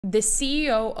The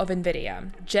CEO of NVIDIA,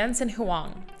 Jensen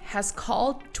Huang, has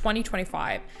called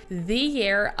 2025 the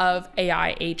year of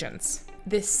AI agents.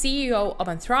 The CEO of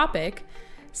Anthropic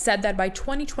said that by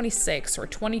 2026 or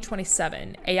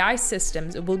 2027, AI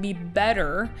systems will be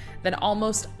better than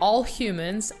almost all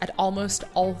humans at almost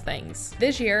all things.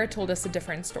 This year told us a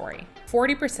different story.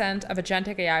 40% of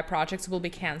agentic AI projects will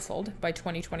be canceled by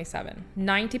 2027.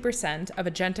 90% of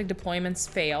agentic deployments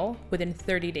fail within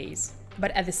 30 days.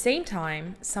 But at the same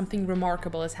time, something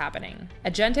remarkable is happening.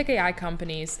 Agentic AI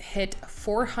companies hit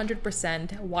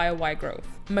 400% YOY growth.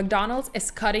 McDonald's is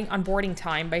cutting onboarding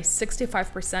time by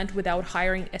 65% without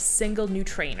hiring a single new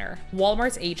trainer.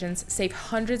 Walmart's agents save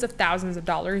hundreds of thousands of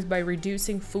dollars by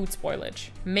reducing food spoilage.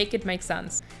 Make it make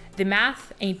sense. The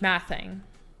math ain't mathing.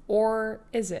 Or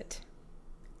is it?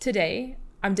 Today,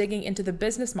 I'm digging into the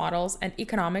business models and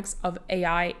economics of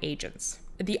AI agents.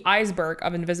 The iceberg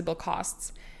of invisible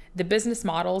costs. The business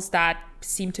models that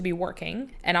seem to be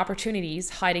working, and opportunities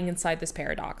hiding inside this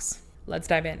paradox. Let's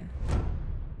dive in.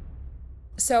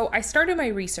 So I started my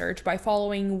research by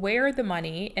following where the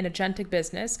money in agentic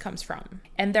business comes from.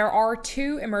 And there are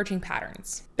two emerging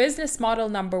patterns. Business model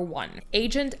number one,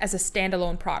 agent as a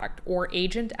standalone product or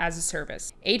agent as a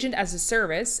service. Agent as a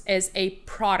service is a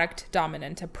product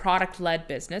dominant, a product-led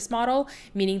business model,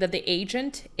 meaning that the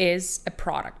agent is a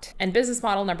product. And business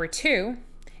model number two,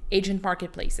 agent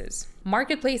marketplaces.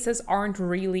 Marketplaces aren't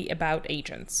really about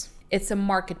agents. It's a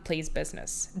marketplace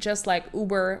business. Just like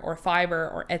Uber or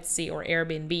Fiverr or Etsy or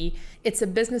Airbnb, it's a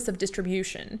business of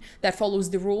distribution that follows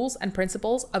the rules and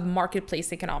principles of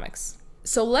marketplace economics.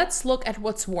 So let's look at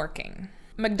what's working.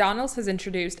 McDonald's has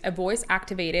introduced a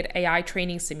voice-activated AI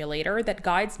training simulator that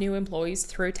guides new employees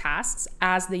through tasks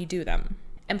as they do them.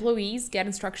 Employees get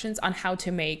instructions on how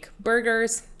to make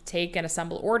burgers, take and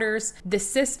assemble orders. The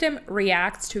system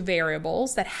reacts to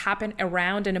variables that happen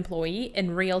around an employee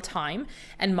in real time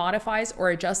and modifies or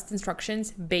adjusts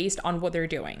instructions based on what they're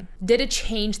doing. Did it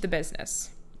change the business?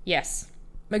 Yes.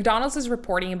 McDonald's is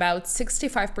reporting about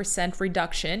 65%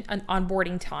 reduction in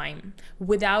onboarding time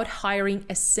without hiring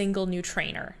a single new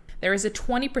trainer. There is a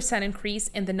 20% increase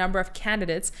in the number of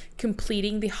candidates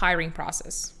completing the hiring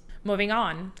process. Moving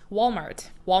on, Walmart.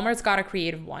 Walmart's got a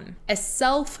creative one. A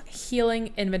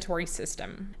self-healing inventory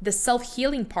system. The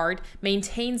self-healing part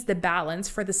maintains the balance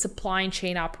for the supply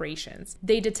chain operations.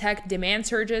 They detect demand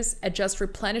surges, adjust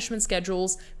replenishment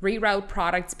schedules, reroute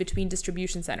products between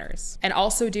distribution centers, and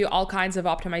also do all kinds of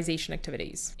optimization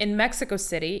activities. In Mexico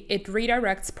City, it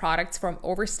redirects products from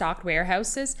overstocked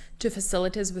warehouses to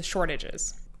facilities with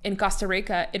shortages. In Costa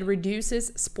Rica, it reduces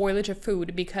spoilage of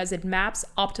food because it maps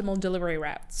optimal delivery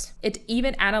routes. It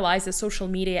even analyzes social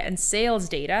media and sales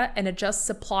data and adjusts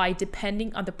supply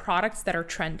depending on the products that are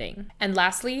trending. And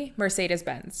lastly,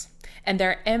 Mercedes-Benz and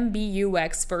their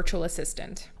MBUX virtual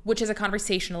assistant, which is a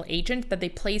conversational agent that they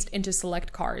placed into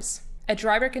select cars. A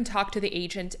driver can talk to the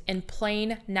agent in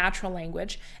plain, natural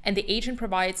language, and the agent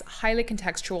provides highly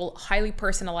contextual, highly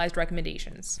personalized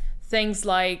recommendations. Things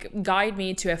like guide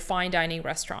me to a fine dining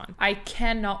restaurant. I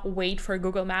cannot wait for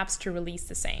Google Maps to release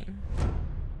the same.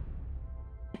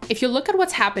 If you look at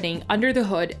what's happening under the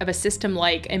hood of a system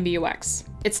like MBUX,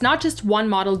 it's not just one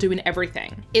model doing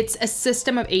everything. It's a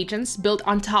system of agents built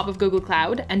on top of Google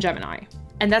Cloud and Gemini.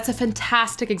 And that's a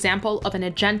fantastic example of an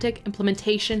agentic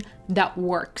implementation that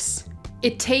works.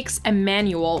 It takes a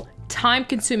manual,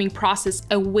 time-consuming process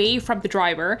away from the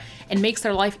driver and makes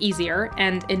their life easier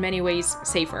and, in many ways,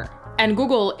 safer. And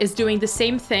Google is doing the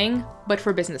same thing, but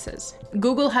for businesses.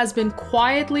 Google has been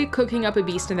quietly cooking up a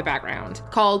beast in the background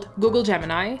called Google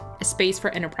Gemini, a space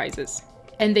for enterprises.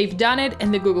 And they've done it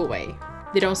in the Google way.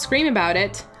 They don't scream about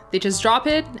it, they just drop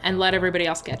it and let everybody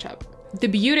else catch up. The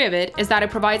beauty of it is that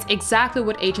it provides exactly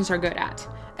what agents are good at: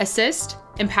 assist,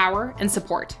 empower, and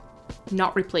support,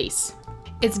 not replace.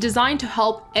 It's designed to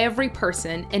help every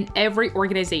person in every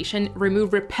organization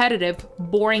remove repetitive,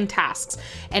 boring tasks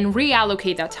and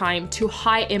reallocate that time to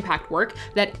high-impact work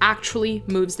that actually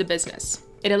moves the business.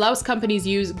 It allows companies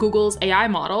use Google's AI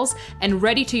models and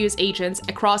ready-to-use agents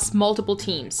across multiple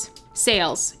teams: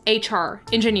 sales, HR,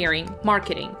 engineering,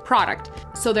 marketing, product.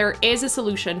 So there is a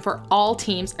solution for all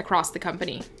teams across the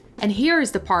company. And here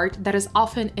is the part that is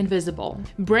often invisible.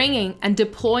 Bringing and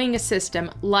deploying a system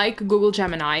like Google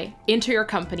Gemini into your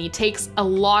company takes a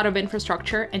lot of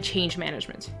infrastructure and change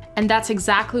management. And that's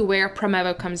exactly where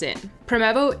Premevo comes in.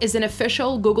 Premevo is an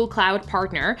official Google Cloud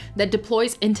partner that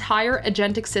deploys entire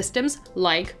agentic systems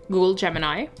like Google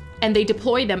Gemini, and they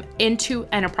deploy them into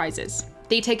enterprises.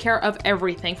 They take care of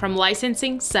everything from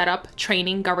licensing, setup,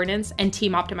 training, governance, and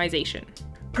team optimization.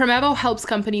 Premevo helps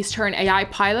companies turn AI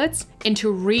pilots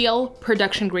into real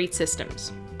production-grade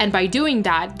systems. And by doing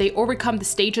that, they overcome the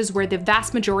stages where the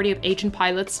vast majority of agent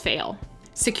pilots fail: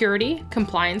 security,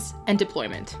 compliance, and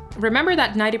deployment. Remember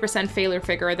that 90% failure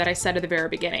figure that I said at the very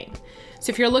beginning.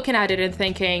 So if you're looking at it and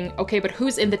thinking, okay, but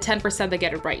who's in the 10% that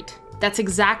get it right? That's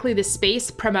exactly the space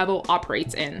Premevo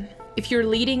operates in. If you're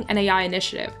leading an AI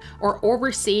initiative or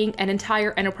overseeing an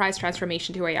entire enterprise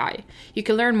transformation to AI, you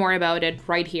can learn more about it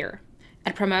right here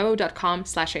at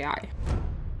premevo.com/AI.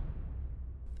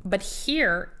 But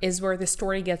here is where the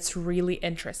story gets really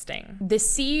interesting. The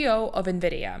CEO of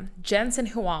NVIDIA, Jensen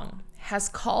Huang, has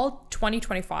called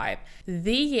 2025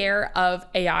 the year of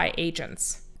AI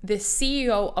agents. The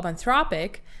CEO of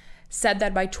Anthropic said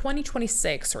that by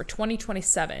 2026 or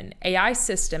 2027, AI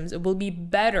systems will be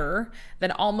better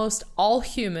than almost all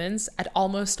humans at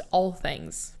almost all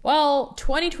things. Well,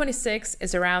 2026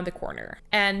 is around the corner.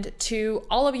 And to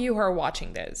all of you who are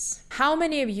watching this, how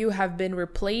many of you have been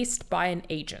replaced by an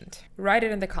agent? Write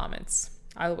it in the comments.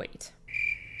 I'll wait.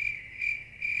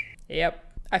 Yep,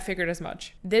 I figured as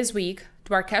much. This week,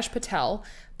 Dwarkesh Patel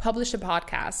published a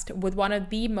podcast with one of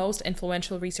the most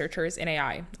influential researchers in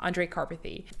AI, Andre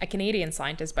Karpathy, a Canadian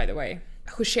scientist, by the way,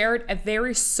 who shared a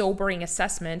very sobering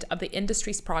assessment of the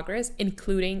industry's progress,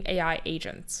 including AI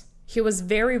agents. He was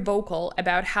very vocal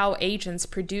about how agents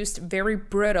produced very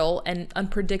brittle and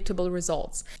unpredictable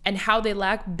results, and how they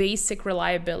lack basic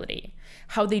reliability,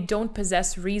 how they don't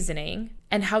possess reasoning,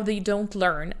 and how they don't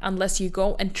learn unless you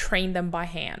go and train them by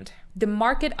hand. The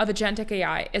market of Agentic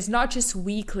AI is not just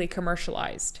weakly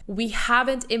commercialized. We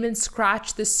haven't even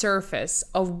scratched the surface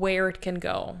of where it can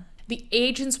go. The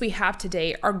agents we have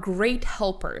today are great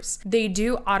helpers. They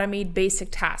do automate basic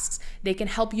tasks. They can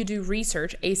help you do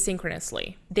research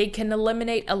asynchronously. They can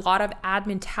eliminate a lot of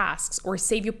admin tasks or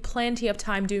save you plenty of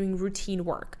time doing routine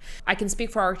work. I can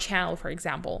speak for our channel, for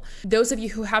example. Those of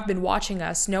you who have been watching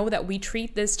us know that we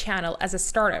treat this channel as a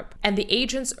startup, and the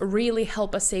agents really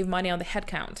help us save money on the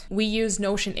headcount. We use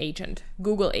Notion Agent,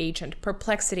 Google Agent,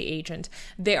 Perplexity Agent.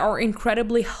 They are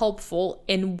incredibly helpful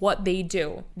in what they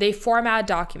do. They format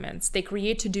documents. They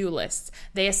create to-do lists,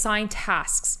 they assign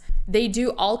tasks, they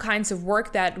do all kinds of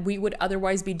work that we would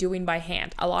otherwise be doing by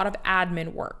hand, a lot of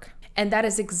admin work. And that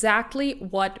is exactly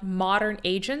what modern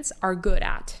agents are good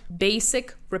at.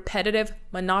 Basic, repetitive,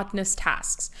 monotonous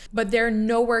tasks. But they're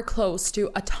nowhere close to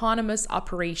autonomous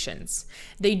operations.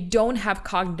 They don't have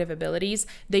cognitive abilities,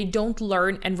 they don't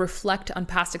learn and reflect on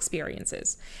past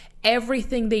experiences.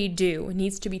 Everything they do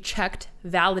needs to be checked,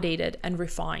 validated, and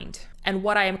refined. And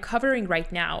what I am covering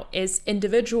right now is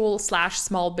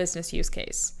individual/small business use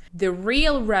case. The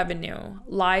real revenue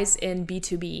lies in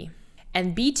B2B.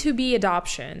 And B2B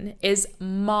adoption is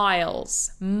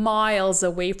miles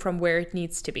away from where it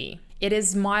needs to be. It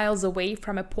is miles away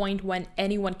from a point when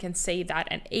anyone can say that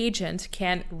an agent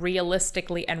can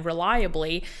realistically and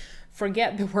reliably,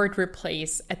 forget the word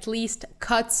replace, at least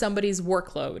cut somebody's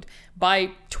workload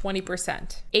by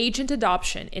 20%. Agent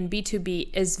adoption in B2B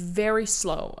is very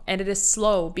slow, and it is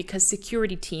slow because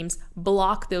security teams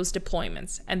block those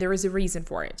deployments, and there is a reason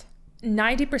for it.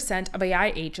 90% of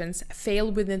AI agents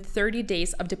fail within 30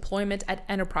 days of deployment at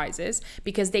enterprises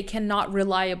because they cannot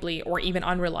reliably or even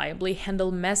unreliably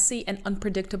handle messy and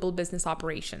unpredictable business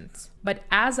operations. But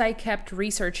as I kept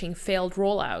researching failed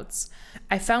rollouts,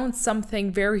 I found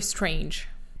something very strange.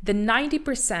 The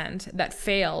 90% that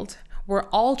failed were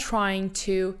all trying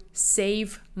to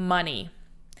save money.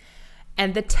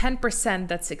 And the 10%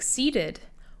 that succeeded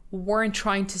weren't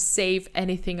trying to save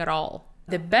anything at all.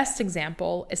 The best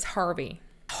example is Harvey.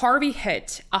 Harvey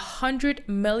hit $100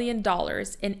 million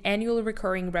in annual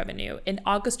recurring revenue in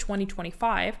August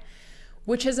 2025,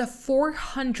 which is a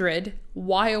 400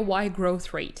 YOY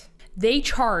growth rate. They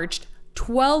charged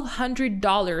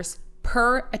 $1,200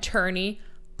 per attorney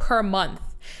per month.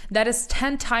 That is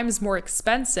 10 times more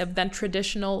expensive than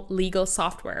traditional legal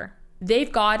software.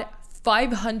 They've got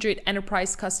 500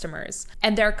 enterprise customers,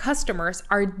 and their customers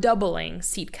are doubling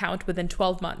seat count within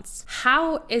 12 months.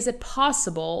 How is it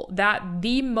possible that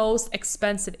the most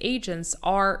expensive agents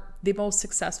are the most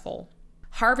successful?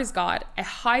 Harvey's got a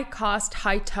high-cost,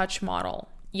 high-touch model.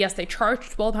 Yes, they charge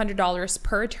 $1,200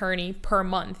 per attorney per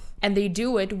month, and they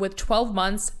do it with 12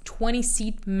 months,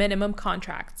 20-seat minimum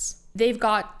contracts. They've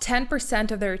got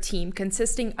 10% of their team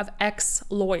consisting of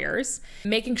ex-lawyers,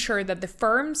 making sure that the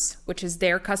firms, which is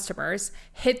their customers,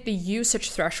 hit the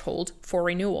usage threshold for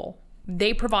renewal.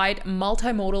 They provide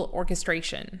multimodal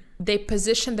orchestration. They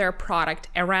position their product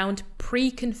around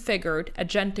pre-configured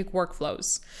agentic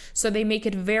workflows. So they make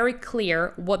it very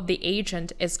clear what the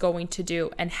agent is going to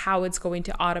do and how it's going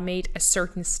to automate a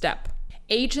certain step.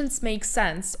 Agents make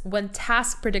sense when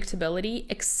task predictability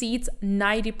exceeds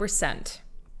 90%.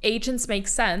 Agents make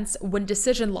sense when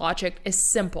decision logic is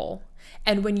simple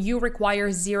and when you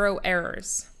require zero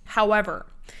errors. However,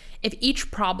 if each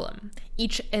problem,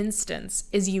 each instance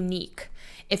is unique,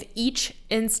 if each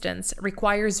instance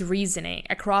requires reasoning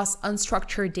across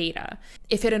unstructured data,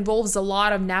 if it involves a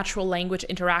lot of natural language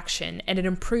interaction and it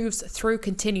improves through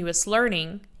continuous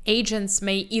learning, agents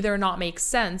may either not make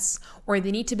sense or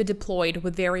they need to be deployed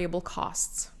with variable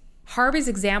costs. Harvey's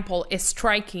example is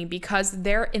striking because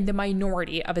they're in the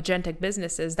minority of agentic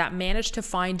businesses that manage to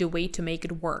find a way to make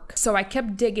it work. So I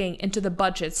kept digging into the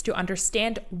budgets to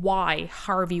understand why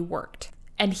Harvey worked.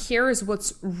 And here's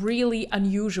what's really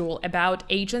unusual about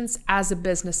agents as a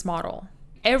business model.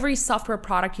 Every software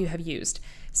product you have used,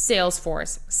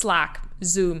 Salesforce, Slack,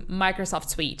 Zoom, Microsoft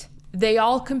Suite, they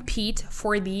all compete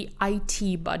for the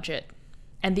IT budget.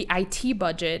 And the IT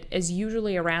budget is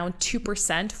usually around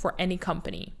 2% for any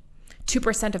company.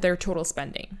 2% of their total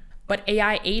spending. But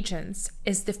AI agents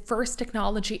is the first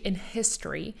technology in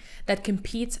history that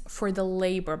competes for the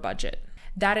labor budget.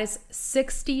 That is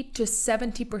 60 to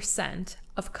 70%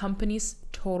 of companies'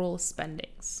 total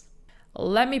spendings.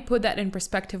 Let me put that in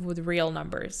perspective with real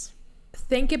numbers.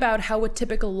 Think about how a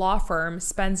typical law firm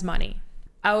spends money.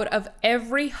 Out of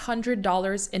every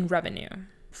 $100 in revenue,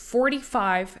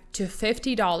 $45 to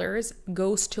 $50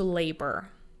 goes to labor.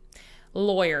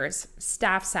 Lawyers,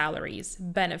 staff salaries,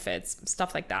 benefits,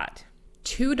 stuff like that.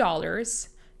 $2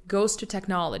 goes to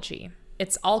technology.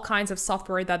 It's all kinds of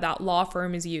software that law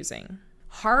firm is using.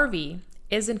 Harvey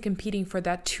isn't competing for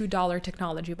that $2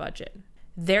 technology budget.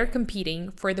 They're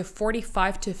competing for the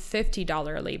 $45 to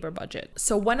 $50 labor budget.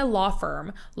 So when a law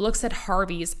firm looks at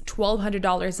Harvey's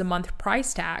 $1,200 a month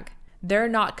price tag, they're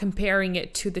not comparing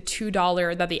it to the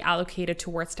 $2 that they allocated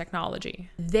towards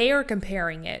technology. They are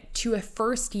comparing it to a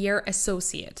first-year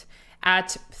associate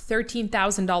at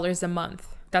 $13,000 a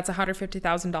month. That's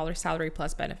 $150,000 salary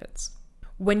plus benefits.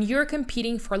 When you're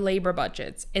competing for labor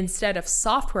budgets instead of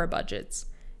software budgets,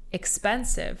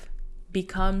 expensive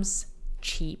becomes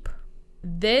cheap.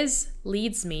 This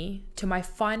leads me to my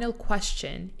final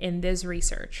question in this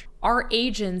research. Are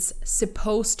agents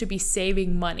supposed to be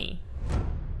saving money?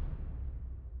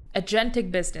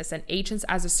 Agentic business and agents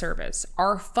as a service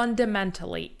are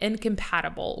fundamentally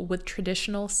incompatible with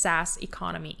traditional SaaS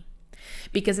economy.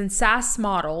 Because in SaaS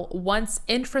model, once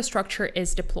infrastructure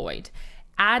is deployed,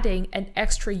 adding an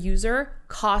extra user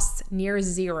costs near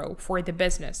zero for the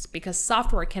business because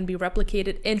software can be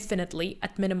replicated infinitely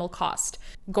at minimal cost.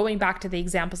 Going back to the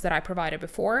examples that I provided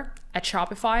before, at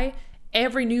Shopify,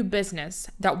 every new business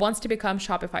that wants to become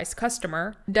Shopify's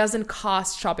customer doesn't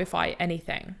cost Shopify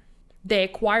anything. They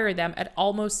acquire them at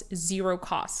almost zero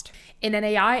cost. In an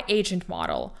AI agent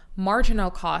model, marginal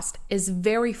cost is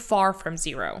very far from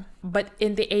zero. But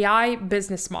in the AI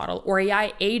business model or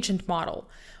AI agent model,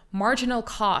 marginal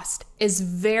cost is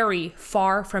very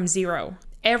far from zero.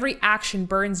 Every action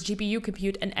burns GPU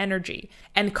compute and energy,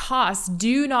 and costs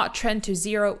do not trend to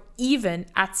zero even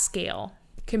at scale.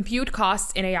 Compute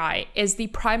costs in AI is the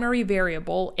primary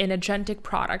variable in agentic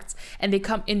products, and they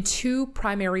come in two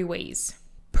primary ways: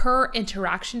 per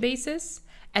interaction basis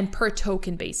and per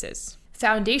token basis.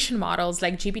 Foundation models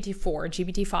like GPT-4,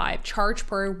 GPT-5 charge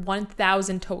per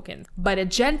 1,000 tokens, but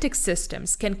agentic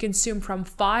systems can consume from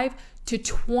 5 to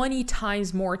 20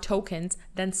 times more tokens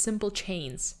than simple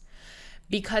chains.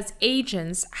 Because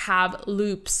agents have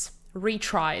loops,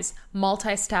 retries,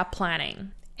 multi-step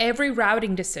planning. Every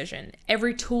routing decision,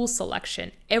 every tool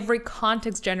selection, every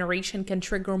context generation can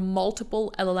trigger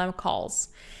multiple LLM calls.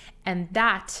 And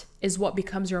that is what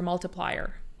becomes your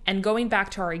multiplier. And going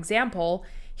back to our example,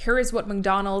 here is what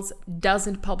McDonald's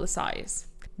doesn't publicize.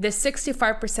 The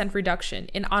 65% reduction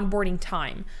in onboarding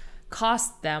time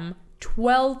cost them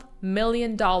 $12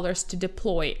 million to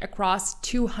deploy across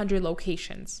 200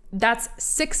 locations. That's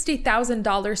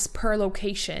 $60,000 per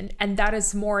location, and that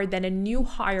is more than a new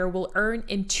hire will earn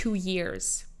in 2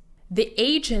 years. The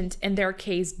agent, in their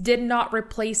case, did not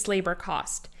replace labor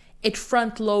cost. It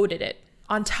front-loaded it.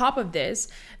 On top of this,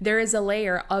 there is a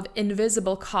layer of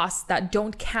invisible costs that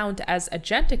don't count as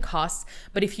agentic costs,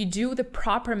 but if you do the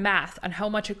proper math on how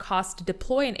much it costs to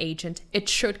deploy an agent, it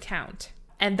should count.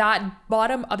 And that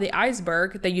bottom of the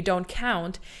iceberg that you don't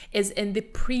count is in the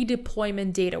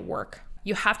pre-deployment data work.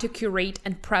 You have to curate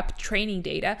and prep training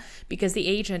data because the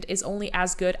agent is only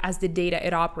as good as the data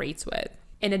it operates with.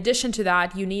 In addition to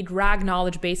that, you need RAG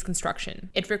knowledge-based construction.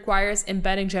 It requires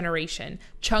embedding generation,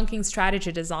 chunking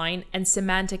strategy design, and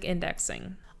semantic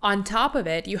indexing. On top of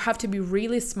it, you have to be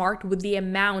really smart with the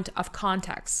amount of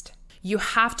context. You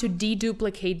have to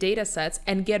deduplicate datasets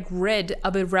and get rid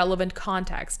of irrelevant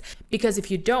context, because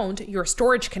if you don't, your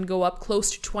storage can go up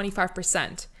close to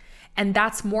 25%. And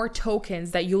that's more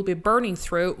tokens that you'll be burning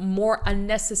through, more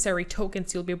unnecessary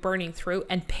tokens you'll be burning through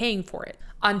and paying for it.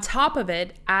 On top of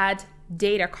it, add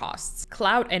data costs,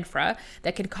 cloud infra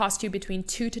that can cost you between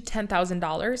 $2,000 to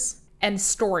 $10,000, and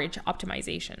storage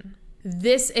optimization.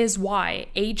 This is why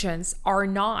agents are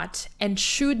not and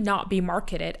should not be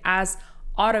marketed as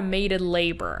automated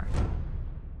labor.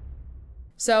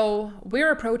 So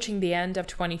we're approaching the end of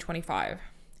 2025,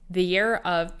 the year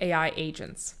of AI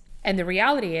agents. And the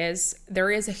reality is there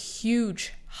is a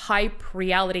huge hype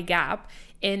reality gap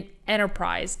in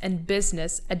enterprise and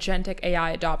business agentic AI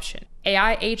adoption.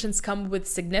 AI agents come with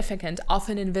significant,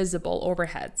 often invisible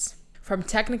overheads, from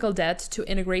technical debt to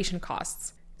integration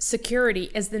costs.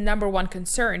 Security is the number one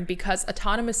concern because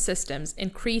autonomous systems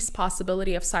increase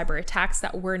possibility of cyber attacks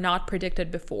that were not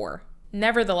predicted before.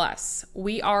 Nevertheless,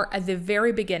 we are at the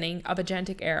very beginning of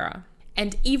agentic era.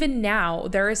 And even now,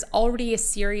 there is already a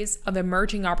series of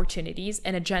emerging opportunities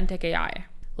in agentic AI.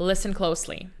 Listen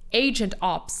closely.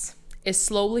 AgentOps is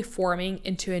slowly forming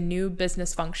into a new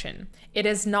business function. It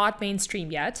is not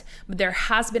mainstream yet, but there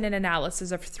has been an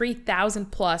analysis of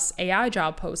 3,000 plus AI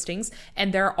job postings,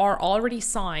 and there are already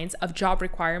signs of job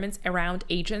requirements around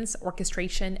agents,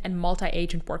 orchestration, and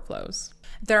multi-agent workflows.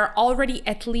 There are already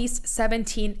at least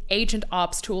 17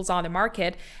 AgentOps tools on the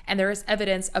market, and there is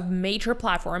evidence of major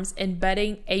platforms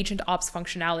embedding AgentOps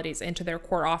functionalities into their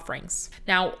core offerings.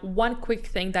 Now, one quick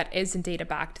thing that isn't data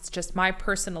backed, it's just my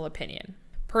personal opinion.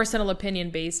 Personal opinion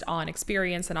based on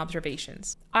experience and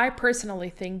observations. I personally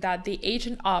think that the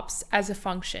AgentOps as a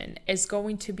function is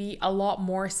going to be a lot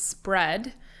more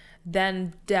spread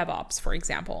than DevOps, for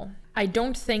example. I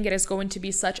don't think it is going to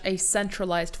be such a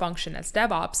centralized function as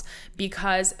DevOps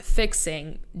because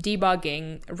fixing,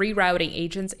 debugging, rerouting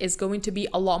agents is going to be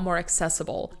a lot more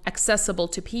accessible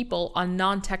to people on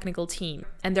non-technical teams.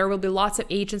 And there will be lots of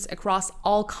agents across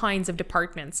all kinds of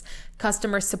departments,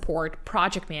 customer support,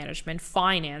 project management,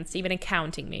 finance, even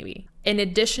accounting maybe. In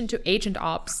addition to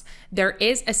AgentOps, there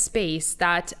is a space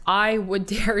that I would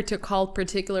dare to call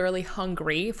particularly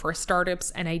hungry for startups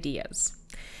and ideas.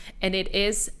 And it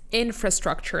is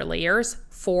infrastructure layers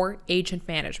for agent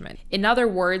management. In other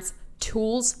words,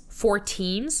 tools for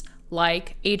teams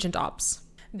like AgentOps.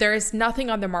 There is nothing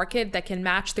on the market that can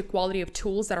match the quality of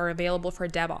tools that are available for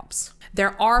DevOps.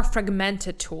 There are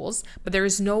fragmented tools, but there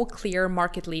is no clear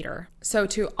market leader. So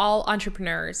to all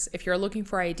entrepreneurs, if you're looking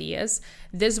for ideas,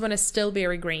 this one is still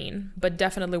very green, but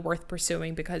definitely worth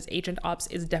pursuing because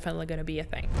AgentOps is definitely going to be a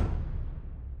thing.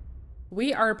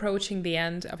 We are approaching the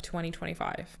end of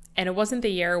 2025, and it wasn't the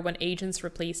year when agents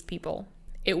replaced people.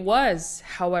 It was,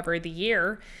 however, the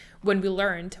year when we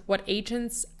learned what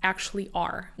agents actually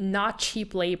are, not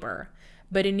cheap labor,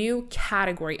 but a new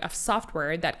category of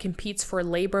software that competes for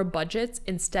labor budgets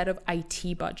instead of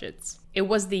IT budgets. It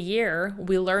was the year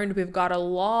we learned we've got a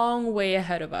long way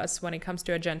ahead of us when it comes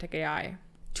to agentic AI.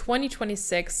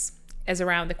 2026 is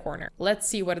around the corner. Let's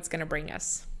see what it's going to bring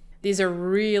us. These are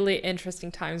really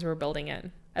interesting times we're building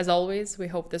in. As always, we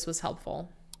hope this was helpful.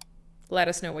 Let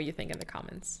us know what you think in the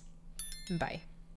comments. Bye.